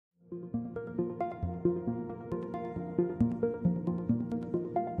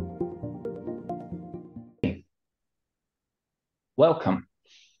Welcome.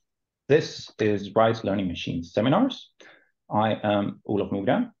 This is RISE Learning Machines Seminars. I am Olof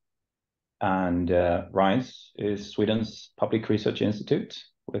Nordgren, and RISE is Sweden's public research institute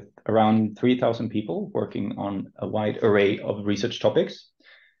with around 3,000 people working on a wide array of research topics.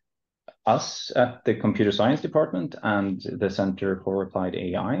 Us at the Computer Science Department and the Center for Applied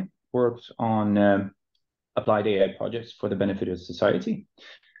AI worked on applied AI projects for the benefit of society,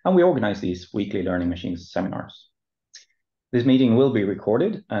 and we organize these weekly Learning Machines seminars. This meeting will be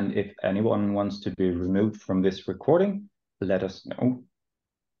recorded, and if anyone wants to be removed from this recording, let us know.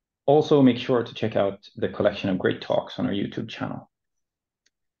 Also, make sure to check out the collection of great talks on our YouTube channel.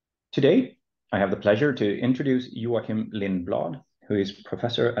 Today, I have the pleasure to introduce Joakim Lindblad, who is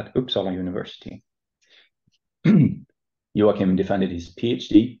professor at Uppsala University. Joakim defended his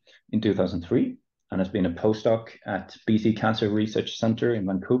PhD in 2003 and has been a postdoc at BC Cancer Research Center in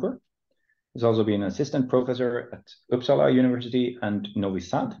Vancouver. He's also been an assistant professor at Uppsala University and Novi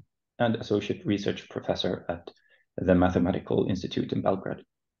Sad, and associate research professor at the Mathematical Institute in Belgrade.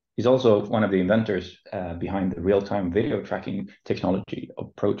 He's also one of the inventors behind the real-time video tracking technology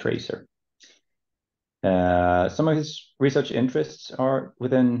of ProTracer. Some of his research interests are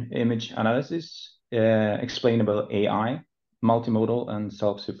within image analysis, explainable AI, multimodal and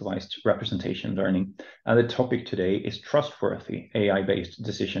self-supervised representation learning. And the topic today is trustworthy AI-based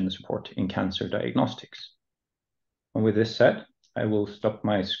decision support in cancer diagnostics. And with this said, I will stop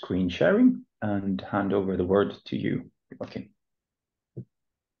my screen sharing and hand over the word to you, Joakim.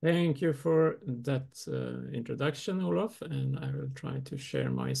 Thank you for that introduction, Olof, and I will try to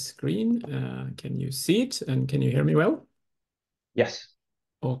share my screen. Can you see it and can you hear me well? Yes.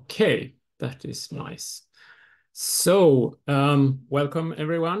 Okay, that is nice. So, welcome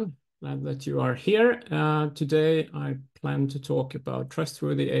everyone. Glad that you are here. Today, I plan to talk about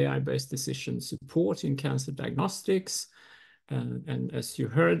trustworthy AI-based decision support in cancer diagnostics. And as you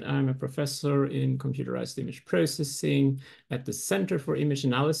heard, I'm a professor in computerized image processing at the Center for Image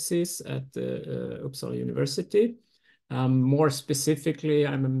Analysis at Uppsala University. More specifically,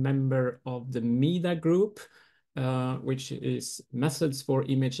 I'm a member of the MIDA group, which is Methods for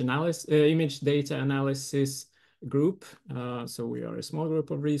Image Data Analysis group. So we are a small group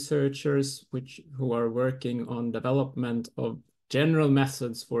of researchers who are working on development of general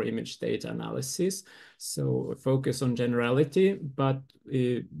methods for image data analysis. So focus on generality, but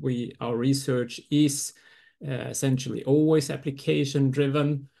our research is essentially always application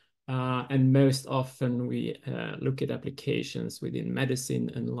driven. And most often we look at applications within medicine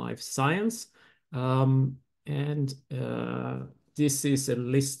and life science. This is a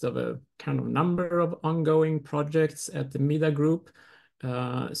list of a kind of number of ongoing projects at the MIDA group.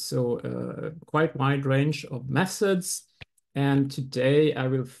 Quite wide range of methods. And today I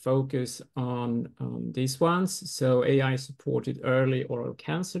will focus on these ones. So AI-supported early oral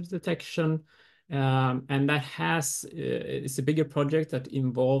cancer detection. And that it's a bigger project that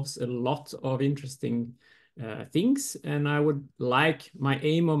involves a lot of interesting things. And my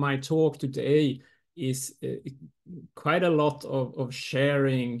aim of my talk today is quite a lot of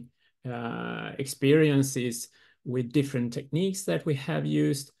sharing experiences with different techniques that we have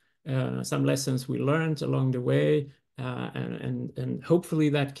used, some lessons we learned along the way, and hopefully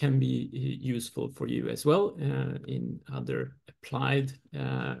that can be useful for you as well in other applied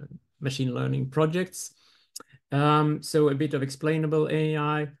machine learning projects. So a bit of explainable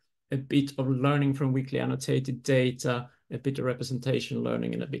AI, a bit of learning from weakly annotated data, a bit of representation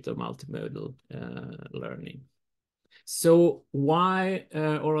learning, and a bit of multimodal learning. So why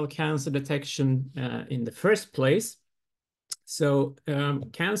oral cancer detection in the first place? So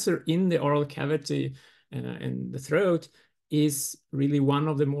cancer in the oral cavity and the throat is really one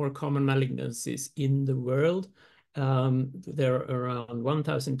of the more common malignancies in the world. There are around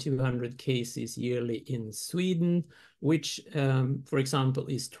 1,200 cases yearly in Sweden, which, for example,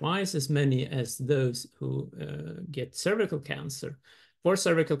 is twice as many as those who get cervical cancer. For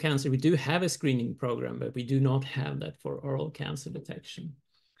cervical cancer, we do have a screening program, but we do not have that for oral cancer detection.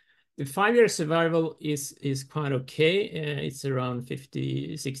 The 5-year survival is quite okay. It's around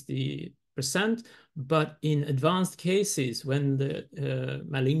 50–60%, but in advanced cases, when the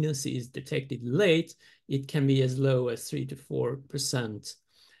malignancy is detected late, it can be as low as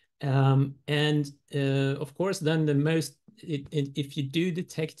 3–4%. Of course, then if you do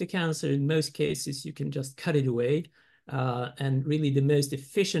detect the cancer, in most cases, you can just cut it away. And really the most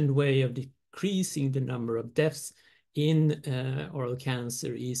efficient way of decreasing the number of deaths in oral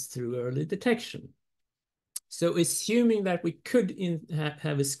cancer is through early detection. So assuming that we could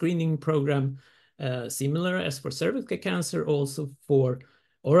have a screening program similar as for cervical cancer, also for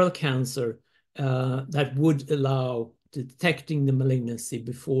oral cancer, that would allow detecting the malignancy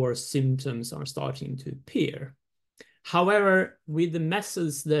before symptoms are starting to appear. However, with the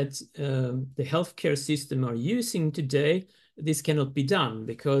methods that the healthcare system are using today, this cannot be done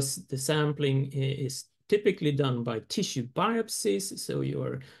because the sampling is typically done by tissue biopsies. So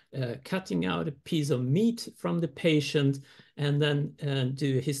you're cutting out a piece of meat from the patient and then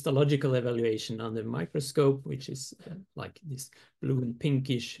do a histological evaluation under the microscope, which is like this blue and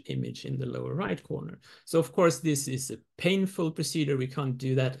pinkish image in the lower right corner. So of course, this is a painful procedure. We can't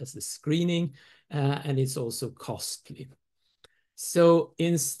do that as a screening, and it's also costly. So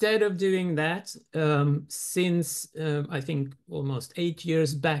instead of doing that, since I think almost 8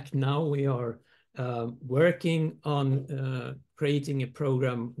 years back now, we are working on creating a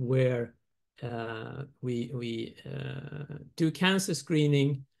program where we do cancer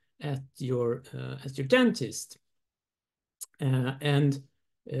screening at your dentist, and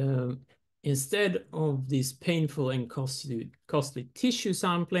instead of this painful and costly tissue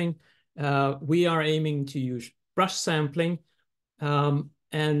sampling, we are aiming to use brush sampling.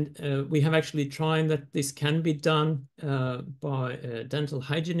 We have actually tried that this can be done by a dental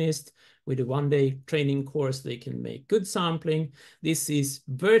hygienist. With a one-day training course, they can make good sampling. This is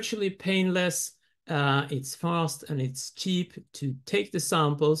virtually painless. It's fast and it's cheap to take the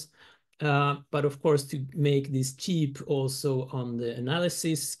samples. But of course, to make this cheap also on the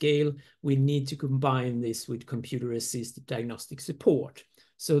analysis scale, we need to combine this with computer-assisted diagnostic support.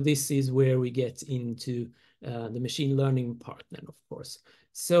 So this is where we get into the machine learning part then, of course.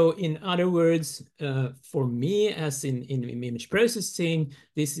 So in other words, for me, as in image processing,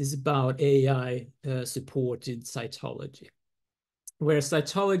 this is about AI supported cytology, where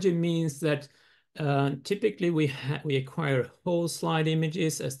cytology means that typically we acquire whole slide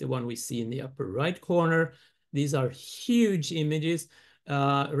images as the one we see in the upper right corner. These are huge images.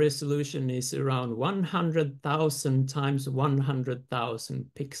 Resolution is around 100,000 times 100,000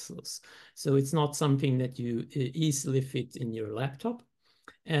 pixels. So it's not something that you easily fit in your laptop.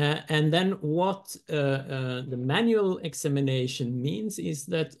 And then what the manual examination means is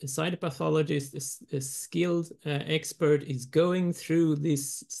that a cytopathologist, a skilled expert, is going through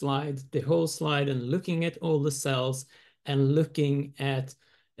this slide, the whole slide, and looking at all the cells and looking at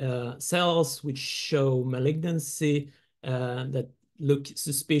cells which show malignancy that look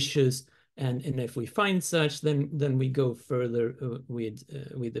suspicious. And if we find such, then we go further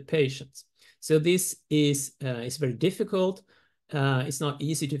with the patients. So this is very difficult. It's not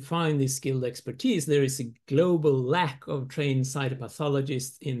easy to find this skilled expertise. There is a global lack of trained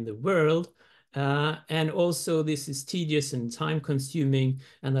cytopathologists in the world. And also this is tedious and time consuming.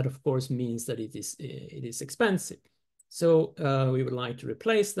 And that of course means that it is expensive. So we would like to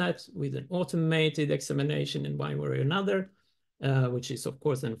replace that with an automated examination in one way or another, which is of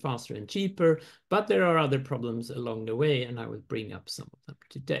course then faster and cheaper. But there are other problems along the way, and I will bring up some of them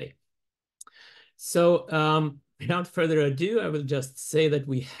today. So without further ado, I will just say that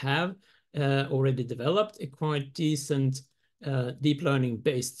we have already developed a quite decent deep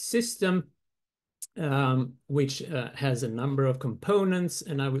learning-based system, which has a number of components.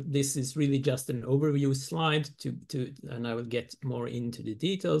 And this is really just an overview slide and I will get more into the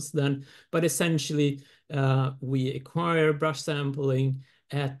details then. But essentially, we acquire brush sampling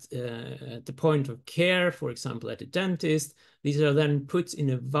at the point of care, for example, at a dentist. These are then put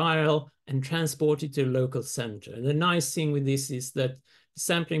in a vial and transported to a local center. And the nice thing with this is that the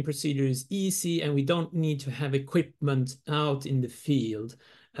sampling procedure is easy and we don't need to have equipment out in the field.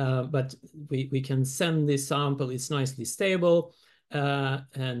 But we can send this sample, it's nicely stable.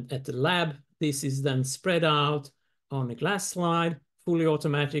 And at the lab, this is then spread out on a glass slide, fully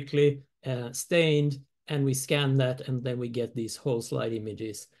automatically stained, and we scan that, and then we get these whole slide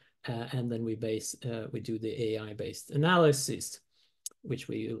images. And then we do the AI-based analysis, which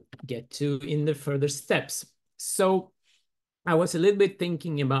we will get to in the further steps. So I was a little bit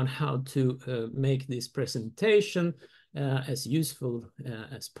thinking about how to make this presentation as useful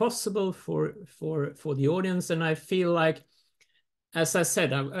as possible for the audience. And I feel like, as I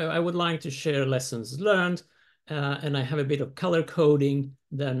said, I would like to share lessons learned, and I have a bit of color coding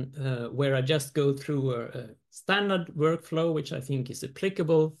then where I just go through a standard workflow, which I think is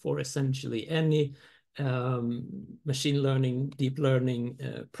applicable for essentially any machine learning, deep learning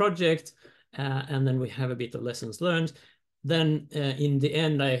project. And then we have a bit of lessons learned. Then in the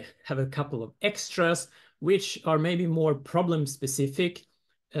end, I have a couple of extras, which are maybe more problem specific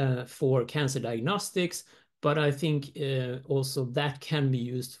for cancer diagnostics, but I think also that can be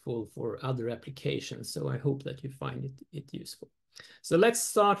useful for other applications. So I hope that you find it useful. So let's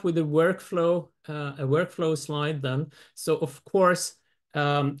start with the workflow, a workflow slide then. So of course,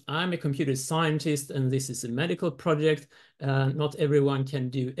 I'm a computer scientist, and this is a medical project. Not everyone can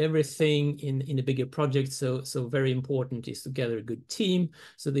do everything in a bigger project, so very important is to gather a good team.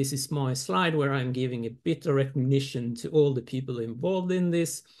 So this is my slide where I'm giving a bit of recognition to all the people involved in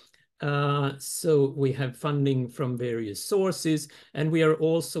this. So we have funding from various sources, and we are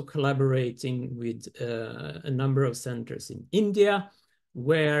also collaborating with a number of centers in India,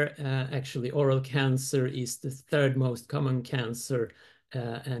 where actually oral cancer is the third most common cancer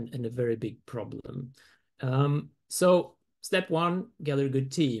and a very big problem. So step one, gather a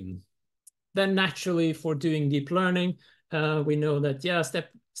good team. Then naturally for doing deep learning, we know that, yeah,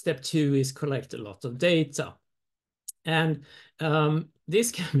 step two is collect a lot of data. And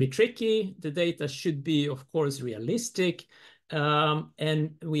this can be tricky. The data should be, of course, realistic.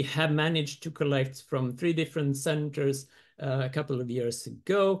 And we have managed to collect from 3 different centers a couple of years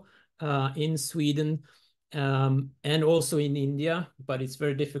ago in Sweden. And also in India, but it's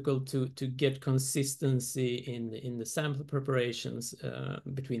very difficult to get consistency in the sample preparations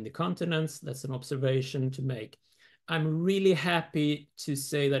between the continents. That's an observation to make. I'm really happy to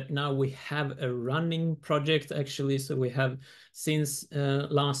say that now we have a running project, actually. So we have, since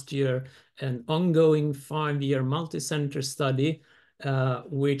last year, an ongoing 5-year multi-center study,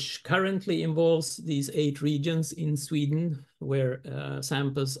 which currently involves these 8 regions in Sweden, where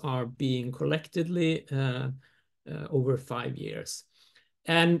samples are being collectively over 5 years.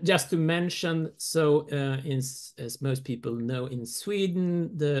 And just to mention, so as most people know, in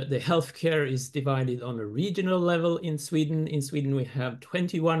Sweden, the healthcare is divided on a regional level in Sweden. In Sweden, we have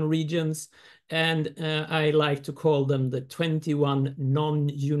 21 regions, and I like to call them the 21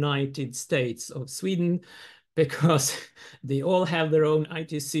 non-United States of Sweden, because they all have their own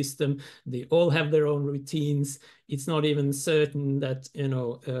IT system, they all have their own routines. It's not even certain that, you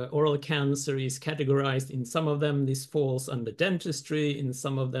know, oral cancer is categorized. In some of them, this falls under dentistry. In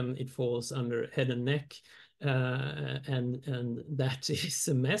some of them, it falls under head and neck. And that is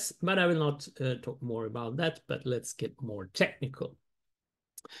a mess. But I will not talk more about that, but let's get more technical.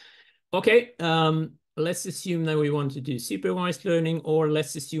 Okay, let's assume that we want to do supervised learning, or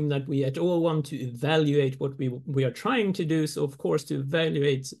let's assume that we at all want to evaluate what we are trying to do. So of course, to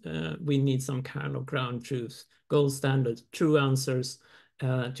evaluate, we need some kind of ground truth, gold standard, true answers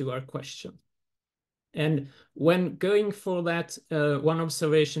to our question. And when going for that, one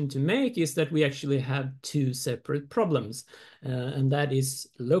observation to make is that we actually have 2 separate problems, and that is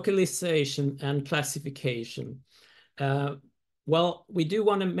localization and classification. Well, we do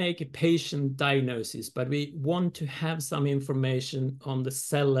want to make a patient diagnosis, but we want to have some information on the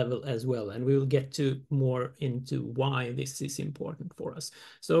cell level as well. And we will get more into why this is important for us.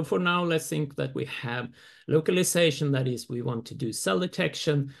 So for now, let's think that we have localization. That is, we want to do cell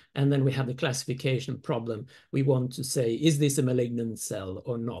detection. And then we have the classification problem. We want to say, is this a malignant cell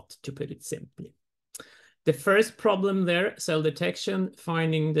or not, to put it simply. The first problem there, cell detection,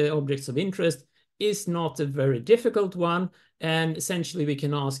 finding the objects of interest, is not a very difficult one. And essentially, we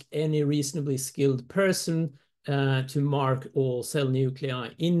can ask any reasonably skilled person to mark all cell nuclei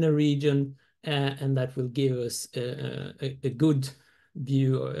in a region, and that will give us a good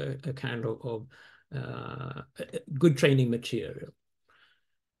view, a kind of good training material.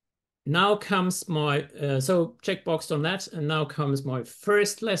 Now comes my, so checkbox on that, and now comes my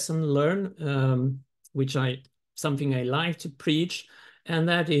first lesson learned, which something I like to preach, and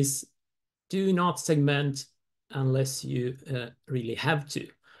that is, do not segment unless you really have to.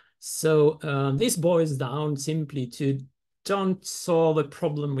 So this boils down simply to don't solve a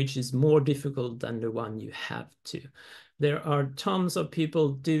problem which is more difficult than the one you have to. There are tons of people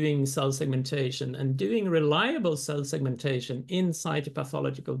doing cell segmentation, and doing reliable cell segmentation inside the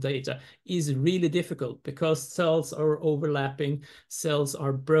pathological data is really difficult because cells are overlapping, cells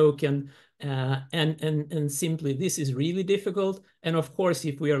are broken, and simply this is really difficult. And of course,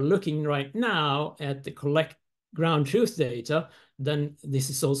 if we are looking right now at the ground truth data, then this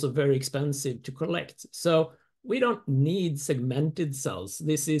is also very expensive to collect. So we don't need segmented cells.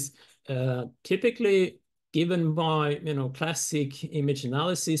 This is typically given by, you know, classic image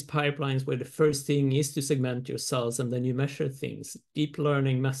analysis pipelines, where the first thing is to segment your cells and then you measure things. Deep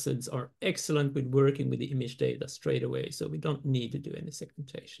learning methods are excellent with working with the image data straight away, so we don't need to do any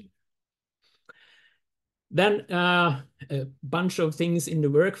segmentation. Then a bunch of things in the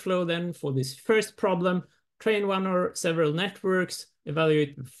workflow then for this first problem: train one or several networks,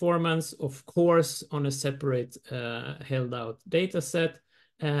 evaluate performance, of course, on a separate held out data set,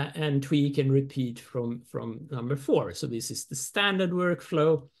 and tweak and repeat from number 4. So this is the standard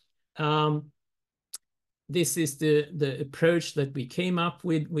workflow. this is the approach that we came up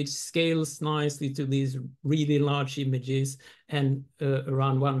with, which scales nicely to these really large images and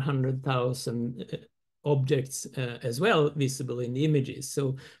around 100,000 objects as well visible in the images.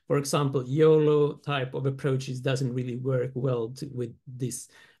 So, for example, YOLO type of approaches doesn't really work well with this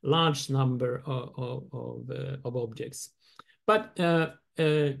large number of objects. But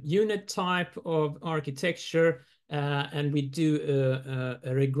unit type of architecture, and we do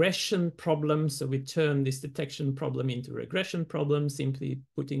a regression problem. So we turn this detection problem into a regression problem, simply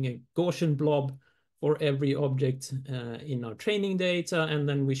putting a Gaussian blob for every object in our training data. And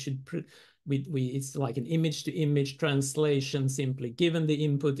then we should, it's like an image-to-image translation. Simply given the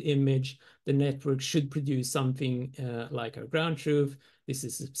input image, the network should produce something like our ground truth. This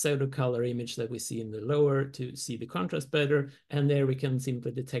is a pseudo color image that we see in the lower to see the contrast better. And there we can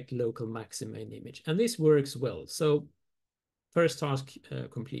simply detect local maxima in image. And this works well. So first task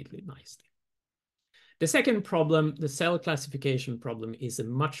completely nicely. The second problem, the cell classification problem, is a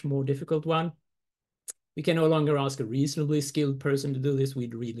much more difficult one. We can no longer ask a reasonably skilled person to do this.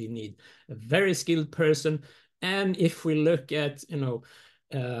 We'd really need a very skilled person. And if we look at,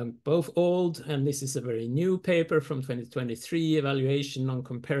 both old, and this is a very new paper from 2023, evaluation on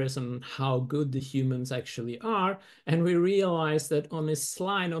comparison on how good the humans actually are. And we realize that on a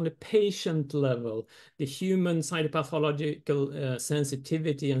slide, on the patient level, the human cytopathological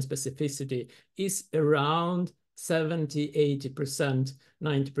sensitivity and specificity is around 70, 80%,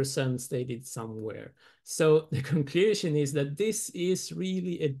 90% stated somewhere. So the conclusion is that this is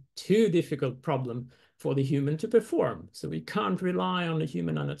really a too difficult problem for the human to perform. So we can't rely on the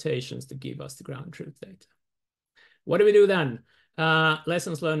human annotations to give us the ground truth data. What do we do then?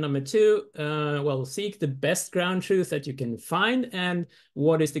 Lessons learned number 2, well, seek the best ground truth that you can find. And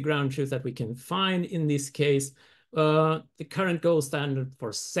what is the ground truth that we can find in this case? The current gold standard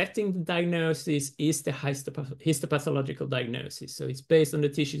for setting the diagnosis is the histopathological diagnosis. So it's based on the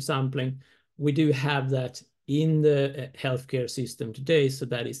tissue sampling. We do have that in the healthcare system today. So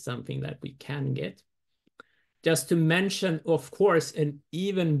that is something that we can get. Just to mention, of course, an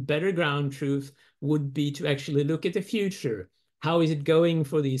even better ground truth would be to actually look at the future. How is it going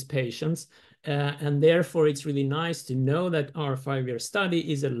for these patients? And therefore, it's really nice to know that our 5-year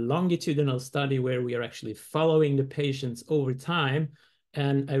study is a longitudinal study where we are actually following the patients over time.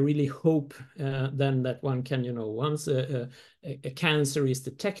 And I really hope then that one can, once a cancer is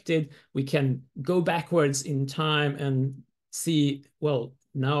detected, we can go backwards in time and see, well,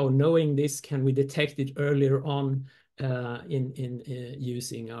 now knowing this, can we detect it earlier on in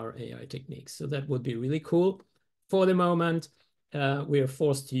using our AI techniques? So that would be really cool. For the moment, we are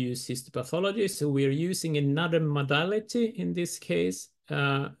forced to use histopathology. So we are using another modality in this case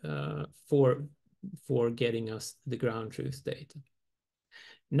for getting us the ground truth data.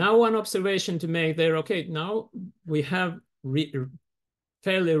 Now, one observation to make there, okay, now we have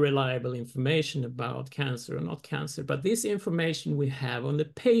fairly reliable information about cancer or not cancer, but this information we have on the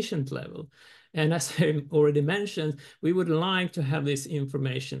patient level. And as I already mentioned, we would like to have this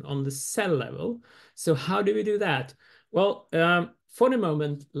information on the cell level. So how do we do that? Well, for the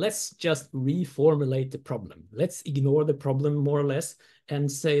moment, let's just reformulate the problem. Let's ignore the problem more or less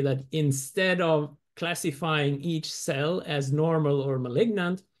and say that instead of classifying each cell as normal or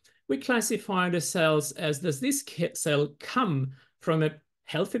malignant, we classify the cells as, does this cell come from a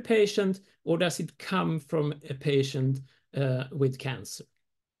healthy patient, or does it come from a patient with cancer?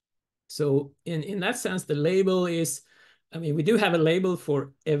 So in that sense, the label is, we do have a label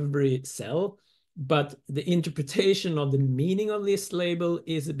for every cell, but the interpretation of the meaning of this label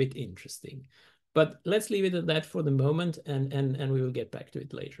is a bit interesting. But let's leave it at that for the moment, and we will get back to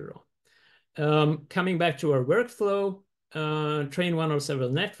it later on. Coming back to our workflow, train one or several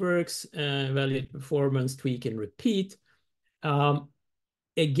networks, evaluate performance, tweak, and repeat.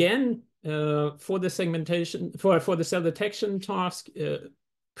 Again, for the segmentation, for the cell detection task,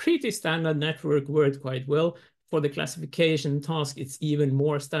 pretty standard network worked quite well. For the classification task, it's even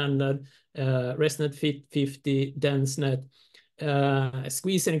more standard. ResNet 50, DenseNet.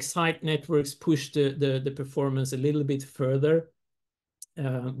 Squeeze and excite networks push the performance a little bit further.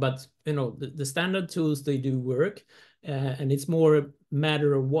 But the standard tools, they do work. And it's more a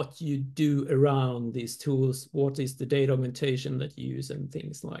matter of what you do around these tools, what is the data augmentation that you use, and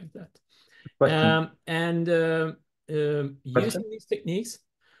things like that. Using these techniques,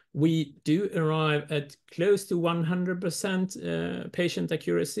 we do arrive at close to 100% patient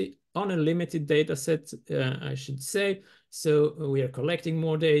accuracy on a limited data set, I should say. So we are collecting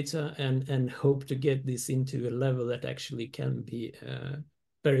more data and hope to get this into a level that actually can be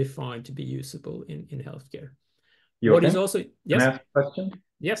verified to be usable in healthcare. Joakim, what is also, yes? can I ask a question?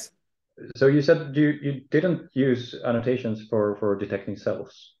 Yes. So you said you didn't use annotations for detecting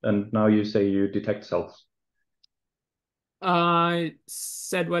cells, and now you say you detect cells. I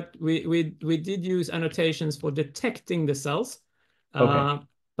said what we did use annotations for detecting the cells, Okay,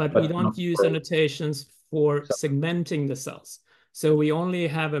 but we but not don't use for annotations for cells. segmenting the cells. So we only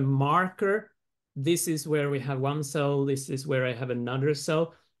have a marker. This is where we have one cell. This is where I have another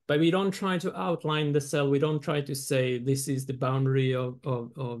cell. But we don't try to outline the cell. We don't try to say this is the boundary of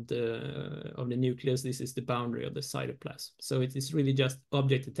the nucleus. This is the boundary of the cytoplasm. So it is really just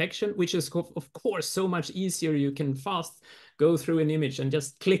object detection, which is of course so much easier. You can fast go through an image and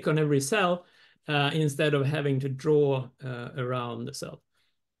just click on every cell instead of having to draw around the cell.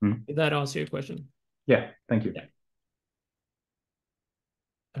 Mm. Did that answer your question? Yeah, thank you. Yeah.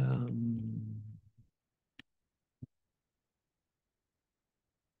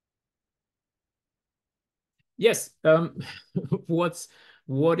 Yes,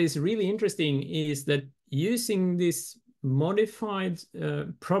 what is really interesting is that using this modified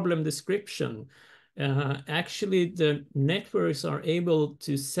problem description, actually the networks are able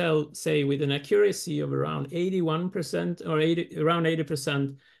to say with an accuracy of around 81% or around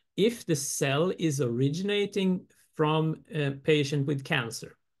 80% if the cell is originating from a patient with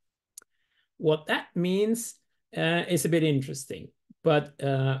cancer. What that means is a bit interesting, but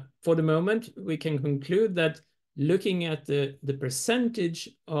for the moment, we can conclude that looking at the percentage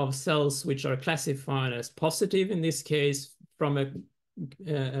of cells which are classified as positive, in this case, from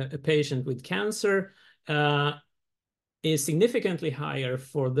a patient with cancer, is significantly higher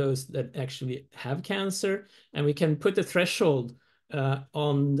for those that actually have cancer. And we can put a threshold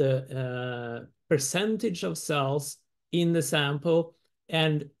on the percentage of cells in the sample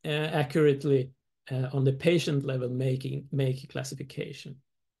and accurately on the patient level make a classification.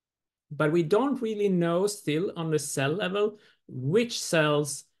 But we don't really know still on the cell level which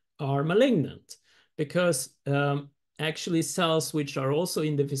cells are malignant, because actually cells which are also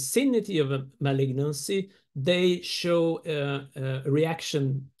in the vicinity of a malignancy, they show a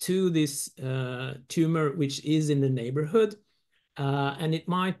reaction to this tumor which is in the neighborhood. And it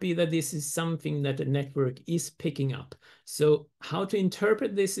might be that this is something that the network is picking up. So how to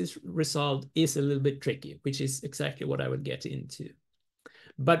interpret this result is a little bit tricky, which is exactly what I would get into.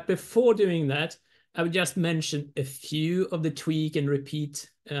 But before doing that, I would just mention a few of the tweak and repeat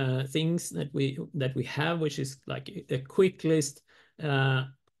things that we have, which is like a quick list.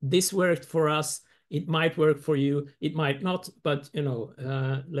 This worked for us. It might work for you. It might not, but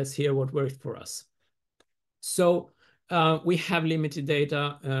let's hear what worked for us. So we have limited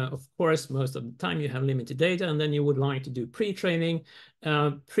data. Of course, most of the time you have limited data, and then you would like to do pre-training.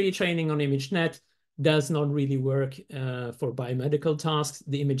 Pre-training on ImageNet does not really work for biomedical tasks.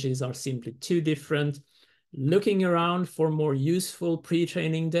 The images are simply too different. Looking around for more useful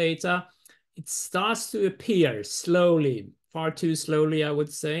pre-training data, it starts to appear slowly, far too slowly, I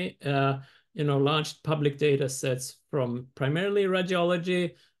would say. Large public data sets from primarily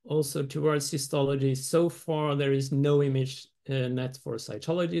radiology, also towards histology. So far, there is no image net for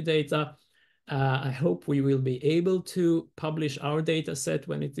cytology data. I hope we will be able to publish our data set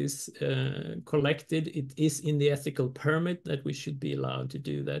when it is collected. It is in the ethical permit that we should be allowed to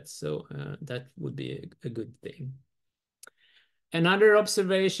do that. So that would be a good thing. Another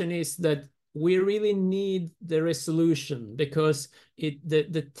observation is that we really need the resolution, because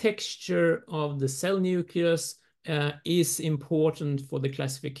the texture of the cell nucleus is important for the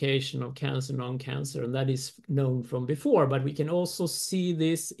classification of cancer, non-cancer, and that is known from before. But we can also see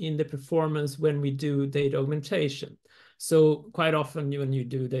this in the performance when we do data augmentation. So quite often when you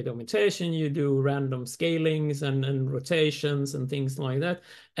do data augmentation, you do random scalings and rotations and things like that.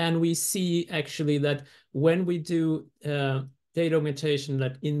 And we see actually that when we do data augmentation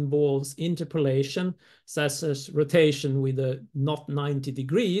that involves interpolation, such as rotation with a not 90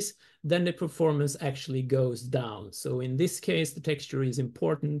 degrees, then the performance actually goes down. So in this case, the texture is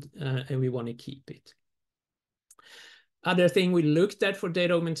important and we want to keep it. Other thing we looked at for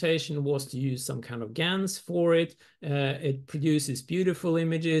data augmentation was to use some kind of GANs for it. It produces beautiful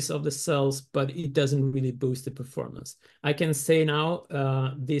images of the cells, but it doesn't really boost the performance. I can say now,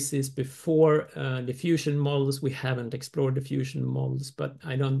 this is before diffusion models. We haven't explored diffusion models, but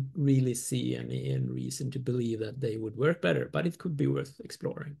I don't really see any reason to believe that they would work better, but it could be worth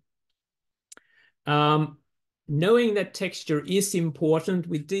exploring. Knowing that texture is important,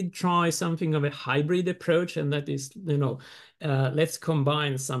 we did try something of a hybrid approach, and that is, let's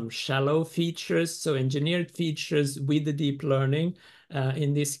combine some shallow features, so engineered features, with the deep learning.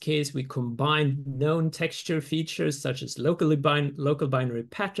 In this case, we combined known texture features such as local binary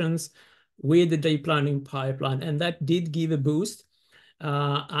patterns with the deep learning pipeline, and that did give a boost.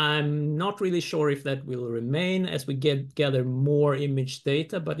 I'm not really sure if that will remain as we gather more image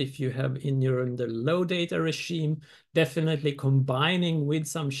data, but if you have in the low data regime, definitely combining with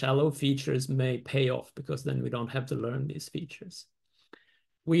some shallow features may pay off, because then we don't have to learn these features.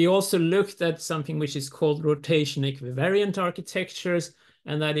 We also looked at something which is called rotation equivariant architectures,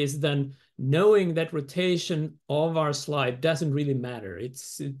 and that is then knowing that rotation of our slide doesn't really matter. It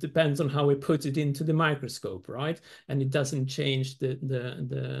depends on how we put it into the microscope, right? And it doesn't change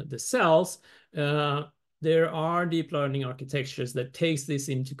the cells. There are deep learning architectures that takes this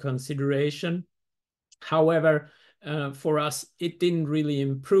into consideration. However, for us, it didn't really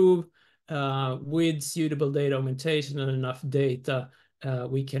improve. With suitable data augmentation and enough data,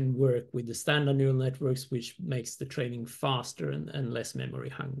 we can work with the standard neural networks, which makes the training faster and less memory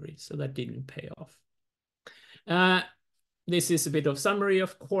hungry. So that didn't pay off. This is a bit of summary,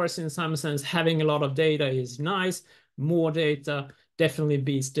 of course. In some sense, having a lot of data is nice. More data definitely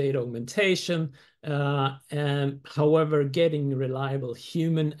beats data augmentation. However, getting reliable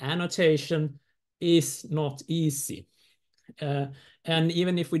human annotation is not easy. And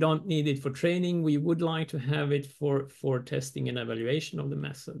even if we don't need it for training, we would like to have it for testing and evaluation of the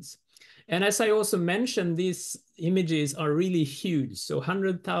methods. And as I also mentioned, these images are really huge. So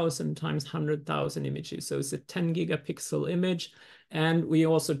 100,000 times 100,000 images. So it's a 10 gigapixel image. And we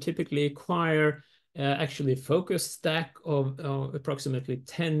also typically acquire actually a focus stack of approximately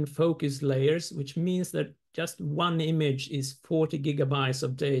 10 focus layers, which means that just one image is 40 gigabytes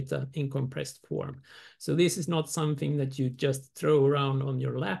of data in compressed form. So this is not something that you just throw around on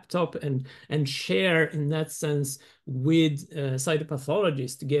your laptop and share in that sense with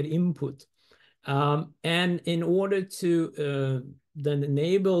cytopathologists to get input. And in order to then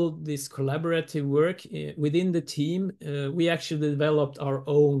enable this collaborative work within the team, we actually developed our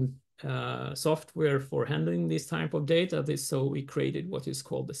own software for handling this type of data. So we created what is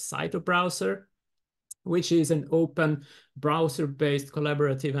called the CytoBrowser, which is an open browser-based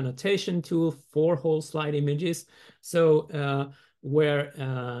collaborative annotation tool for whole slide images. So where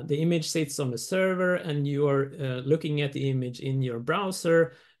the image sits on the server and you are looking at the image in your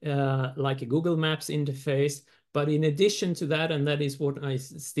browser, like a Google Maps interface. But in addition to that, and that is what I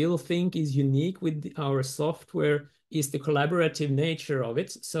still think is unique with our software, is the collaborative nature of it.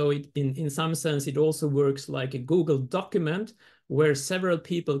 So in some sense, it also works like a Google document where several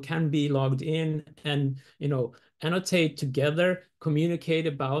people can be logged in and annotate together, communicate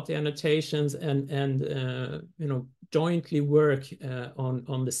about the annotations, and jointly work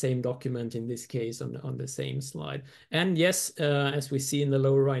on the same document, in this case on the same slide. And yes, as we see in the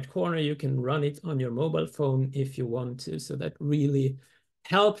lower right corner, you can run it on your mobile phone if you want to. So that really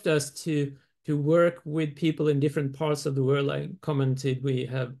helped us to work with people in different parts of the world. I commented we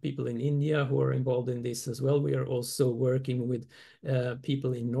have people in India who are involved in this as well. We are also working with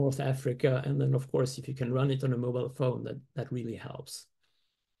people in North Africa. And then, of course, if you can run it on a mobile phone, that really helps.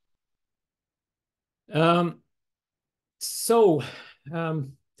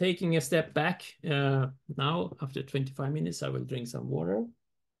 Taking a step back now, after 25 minutes, I will drink some water.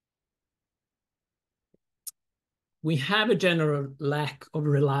 We have a general lack of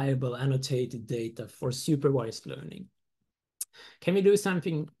reliable annotated data for supervised learning. Can we do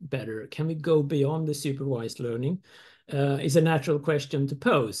something better? Can we go beyond the supervised learning? Is a natural question to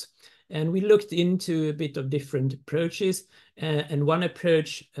pose. And we looked into a bit of different approaches. And one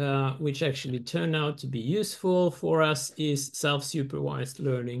approach which actually turned out to be useful for us is self-supervised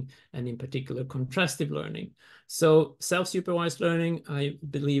learning, and in particular, contrastive learning. So self-supervised learning, I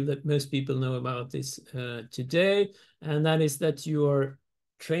believe that most people know about this today, and that is that you are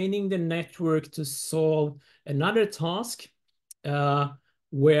training the network to solve another task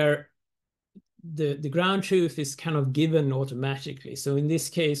where the ground truth is kind of given automatically. So in this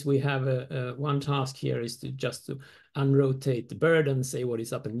case, we have one task here is to unrotate the bird and say what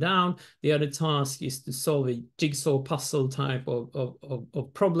is up and down. The other task is to solve a jigsaw puzzle type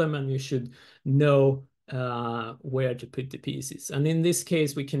of problem, and you should know where to put the pieces. And in this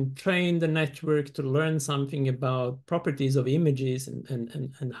case, we can train the network to learn something about properties of images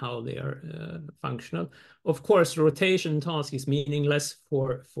and how they are functional. Of course, rotation task is meaningless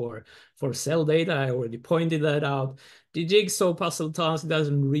for cell data. I already pointed that out. The jigsaw puzzle task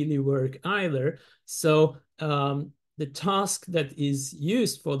doesn't really work either. So the task that is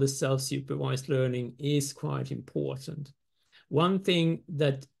used for the self-supervised learning is quite important. One thing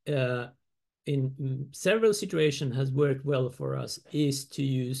that in several situations has worked well for us is to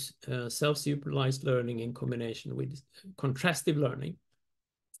use self-supervised learning in combination with contrastive learning.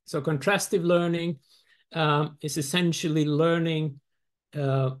 So contrastive learning is essentially learning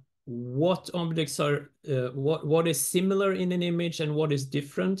what objects are, what is similar in an image and what is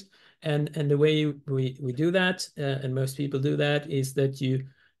different. And the way we do that, and most people do that, is that you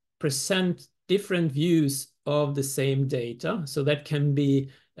present different views of the same data. So that can be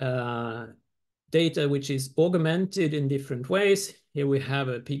data which is augmented in different ways. Here we have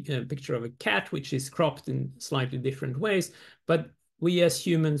a picture of a cat, which is cropped in slightly different ways. But we as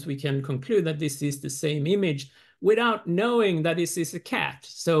humans, we can conclude that this is the same image without knowing that this is a cat.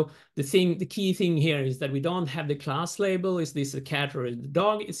 So the key thing here is that we don't have the class label. Is this a cat or a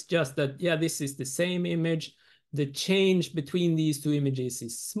dog? It's just that, yeah, this is the same image. The change between these two images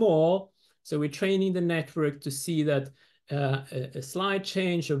is small. So we're training the network to see that a slight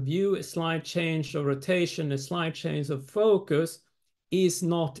change of view, a slight change of rotation, a slight change of focus is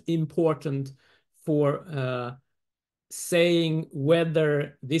not important for saying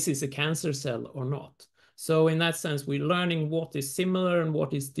whether this is a cancer cell or not. So in that sense, we're learning what is similar and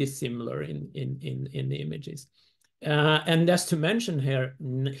what is dissimilar in the images. And just to mention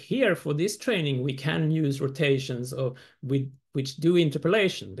here for this training, we can use rotations which do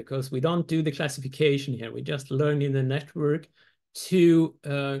interpolation, because we don't do the classification here. We just learn in the network to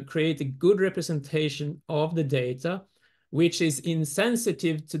create a good representation of the data, which is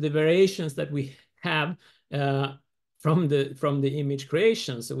insensitive to the variations that we have from the image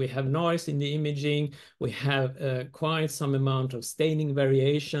creation. So we have noise in the imaging. We have quite some amount of staining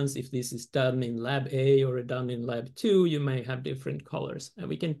variations. If this is done in lab A or done in lab 2, you may have different colors. And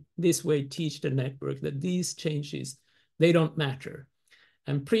we can this way teach the network that these changes, they don't matter.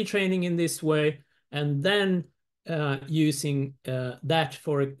 And pre-training in this way, and then using that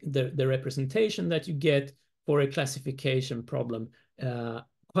for the representation that you get for a classification problem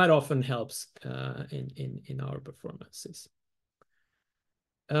quite often helps in our performances.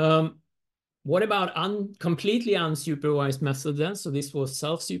 What about completely unsupervised methods then? So this was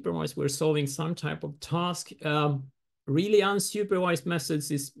self-supervised. We're solving some type of task. Really unsupervised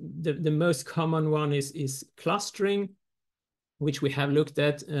methods is the most common one is clustering, which we have looked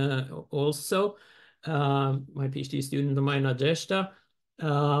at also. My PhD student of mine, Nadezhda.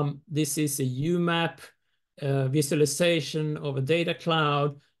 This is a UMAP visualization of a data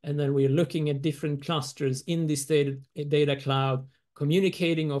cloud, and then we're looking at different clusters in this data cloud,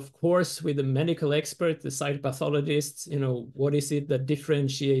 communicating, of course, with the medical expert, the cytopathologists. You know, what is it that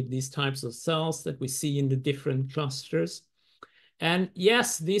differentiate these types of cells that we see in the different clusters? And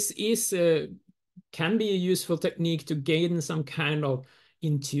yes, this is can be a useful technique to gain some kind of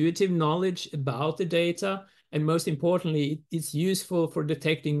intuitive knowledge about the data. And most importantly, it's useful for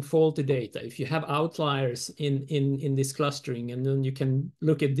detecting faulty data. If you have outliers in this clustering, and then you can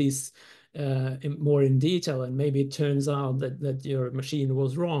look at this more in detail, and maybe it turns out that your machine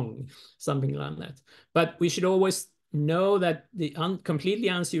was wrong, something like that. But we should always know that the completely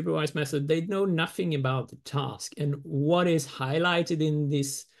unsupervised method, they know nothing about the task. And what is highlighted in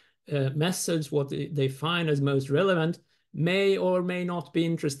this methods, what they find as most relevant, may or may not be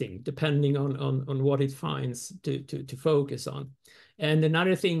interesting, depending on what it finds to focus on. And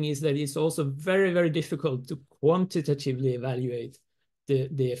another thing is that it's also very, very difficult to quantitatively evaluate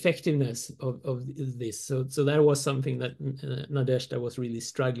the effectiveness of this. So that was something that Nadezhda was really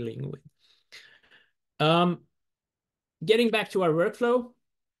struggling with. Getting back to our workflow,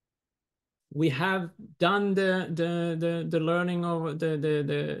 we have done the learning of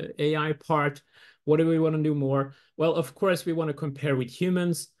the AI part. What do we want to do more? Well, of course, we want to compare with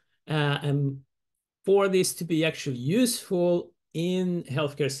humans. And for this to be actually useful in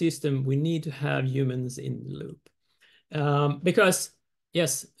healthcare system, we need to have humans in the loop. Because,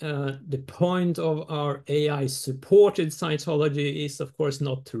 yes, the point of our AI-supported cytology is, of course,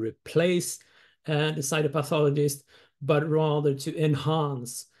 not to replace the cytopathologist, but rather to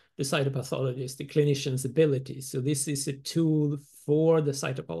enhance the cytopathologist, the clinician's abilities. So this is a tool for the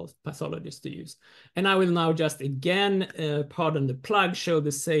cytopathologist to use. And I will now just again, pardon the plug, show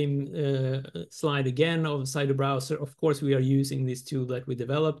the same slide again of CytoBrowser. Of course, we are using this tool that we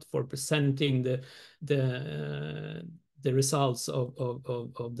developed for presenting the results of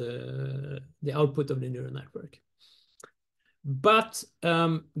the output of the neural network. But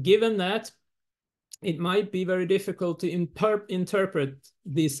given that, it might be very difficult to interpret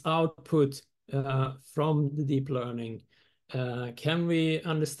this output from the deep learning. Can we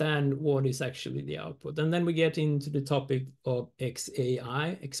understand what is actually the output? And then we get into the topic of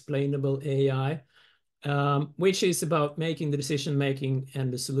XAI, explainable AI, which is about making the decision-making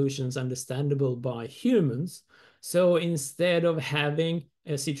and the solutions understandable by humans. So instead of having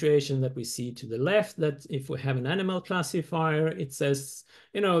a situation that we see to the left, that if we have an animal classifier, it says,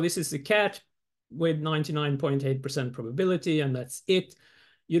 you know, this is a cat with 99.8% probability, and that's it.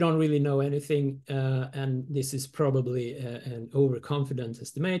 you don't really know anything, and this is probably an overconfident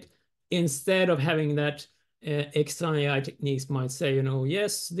estimate. Instead of having that, external AI techniques might say, you know,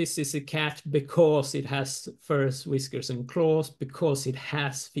 yes, this is a cat because it has furs, whiskers, and claws, because it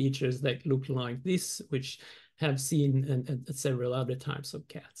has features that look like this, which have seen at several other types of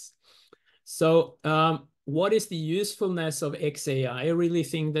cats. So what is the usefulness of XAI? I really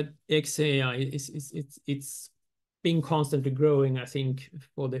think that XAI it's been constantly growing, I think,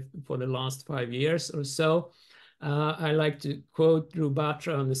 for the last 5 years or so. I like to quote Drew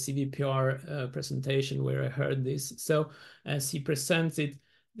Batra on the CVPR presentation where I heard this. So as he presents it,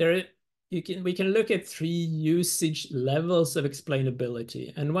 we can look at 3 usage levels of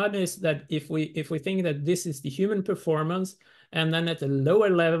explainability. And one is that if we think that this is the human performance, and then at a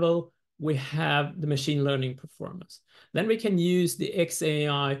lower level, we have the machine learning performance. Then we can use the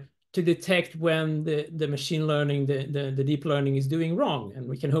XAI to detect when the machine learning, the deep learning is doing wrong, and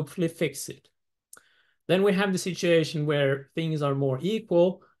we can hopefully fix it. Then we have the situation where things are more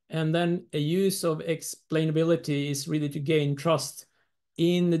equal, and then a use of explainability is really to gain trust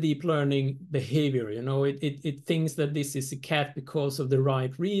in the deep learning behavior. You know, it thinks that this is a cat because of the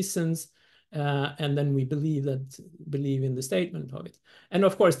right reasons, and then we believe in the statement of it. And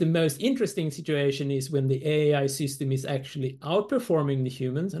of course, the most interesting situation is when the AI system is actually outperforming the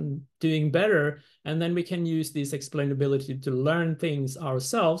humans and doing better, and then we can use this explainability to learn things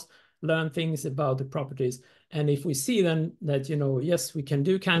ourselves, learn things about the properties. And if we see then that, you know, yes, we can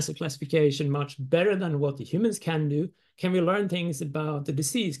do cancer classification much better than what the humans can do, can we learn things about the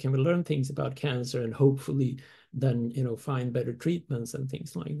disease? Can we learn things about cancer, and hopefully then, you know, find better treatments and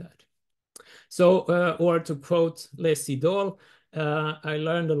things like that? So, or to quote Les Sidol, I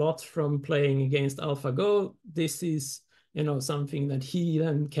learned a lot from playing against AlphaGo. This is, you know, something that he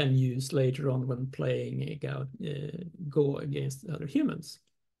then can use later on when playing Go against other humans.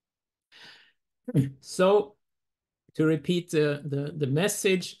 So to repeat the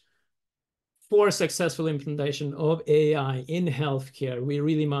message, for successful implementation of AI in healthcare, we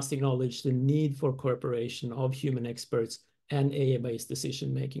really must acknowledge the need for cooperation of human experts and AI-based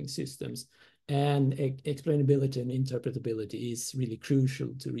decision-making systems. And explainability and interpretability is really crucial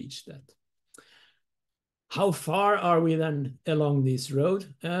to reach that. How far are we then along this road?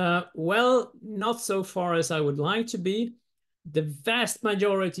 Well, not so far as I would like to be. The vast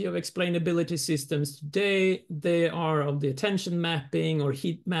majority of explainability systems today, they are of the attention mapping or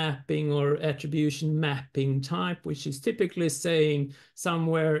heat mapping or attribution mapping type, which is typically saying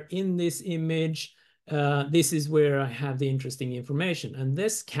somewhere in this image, this is where I have the interesting information. And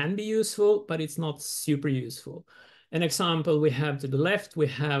this can be useful, but it's not super useful. An example we have to the left, we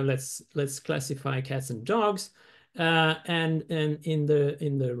have, let's classify cats and dogs. And in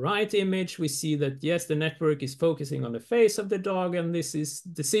the right image, we see that, yes, the network is focusing on the face of the dog, and this is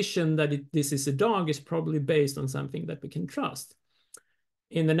decision that this is a dog is probably based on something that we can trust.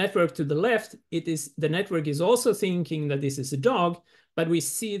 In the network to the left, the network is also thinking that this is a dog, but we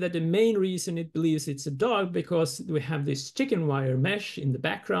see that the main reason it believes it's a dog because we have this chicken wire mesh in the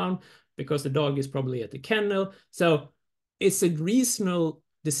background, because the dog is probably at the kennel. So it's a reasonable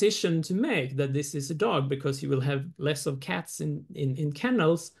decision to make that this is a dog because you will have less of cats in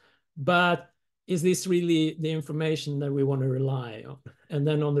kennels. But is this really the information that we want to rely on? And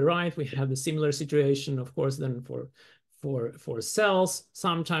then on the right, we have a similar situation, of course, then for cells.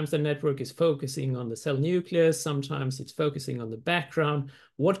 Sometimes the network is focusing on the cell nucleus. Sometimes it's focusing on the background.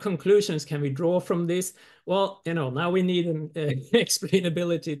 What conclusions can we draw from this? Well, you know, now we need an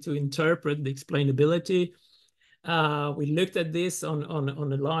explainability to interpret the explainability. We looked at this on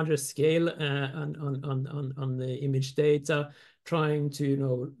a larger scale on the image data, trying to, you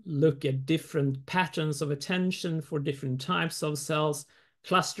know, look at different patterns of attention for different types of cells,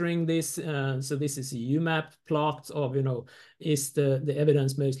 clustering this. So this is a UMAP plot of, you know, is the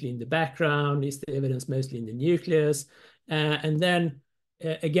evidence mostly in the background? Is the evidence mostly in the nucleus? And then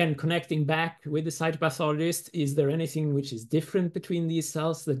again, connecting back with the cytopathologist, is there anything which is different between these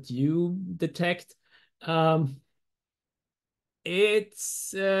cells that you detect?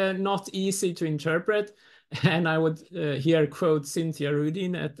 It's not easy to interpret. And I would here quote Cynthia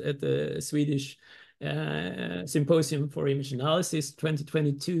Rudin at the Swedish Symposium for Image Analysis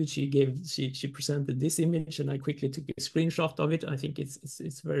 2022. She presented this image, and I quickly took a screenshot of it. I think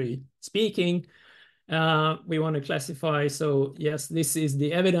it's very speaking. We want to classify. So yes, this is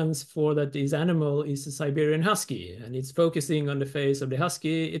the evidence for that this animal is a Siberian Husky, and it's focusing on the face of the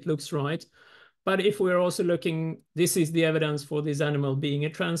Husky. It looks right. But if we're also looking, this is the evidence for this animal being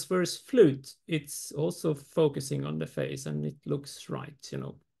a transverse flute. It's also focusing on the face, and it looks right. You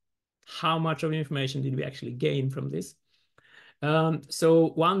know, how much of information did we actually gain from this?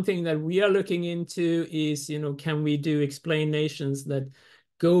 So one thing that we are looking into is, can we do explanations that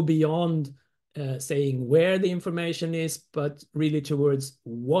go beyond saying where the information is, but really towards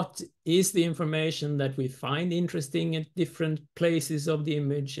what is the information that we find interesting at different places of the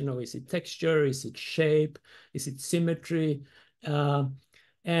image. Is it texture? Is it shape? Is it symmetry?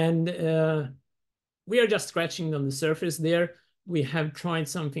 And we are just scratching on the surface there. We have tried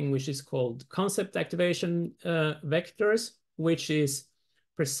something which is called concept activation vectors, which is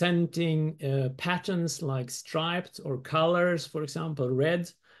presenting patterns like striped or colors, for example, red,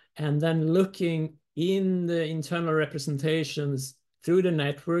 and then looking in the internal representations through the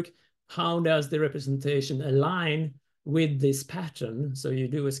network, how does the representation align with this pattern? So you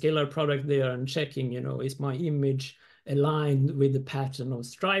do a scalar product there and checking, is my image aligned with the pattern of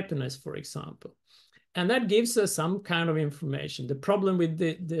stripiness, for example. And that gives us some kind of information. The problem with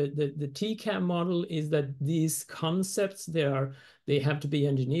the TCAM model is that these concepts, they have to be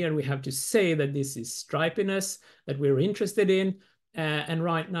engineered. We have to say that this is stripiness that we're interested in. And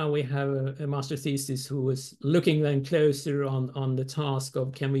right now we have a master thesis who is looking then closer on the task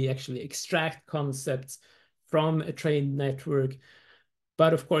of, can we actually extract concepts from a trained network?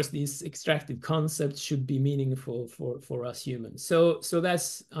 But of course, these extracted concepts should be meaningful for us humans. So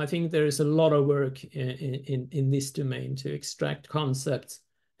that's, I think there is a lot of work in this domain to extract concepts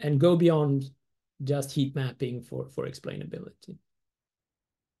and go beyond just heat mapping for explainability.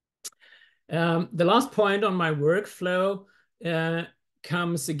 The last point on my workflow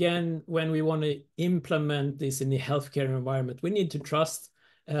comes again when we want to implement this in the healthcare environment. We need to trust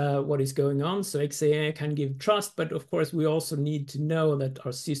what is going on. So XAI can give trust, but of course we also need to know that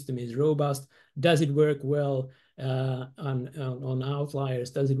our system is robust. Does it work well on outliers?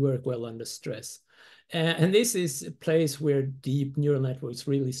 Does it work well under stress? And this is a place where deep neural networks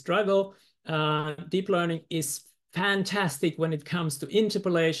really struggle. Deep learning is fantastic when it comes to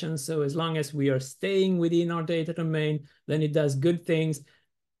interpolation. So as long as we are staying within our data domain, then it does good things.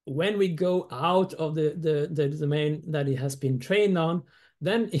 When we go out of the domain that it has been trained on,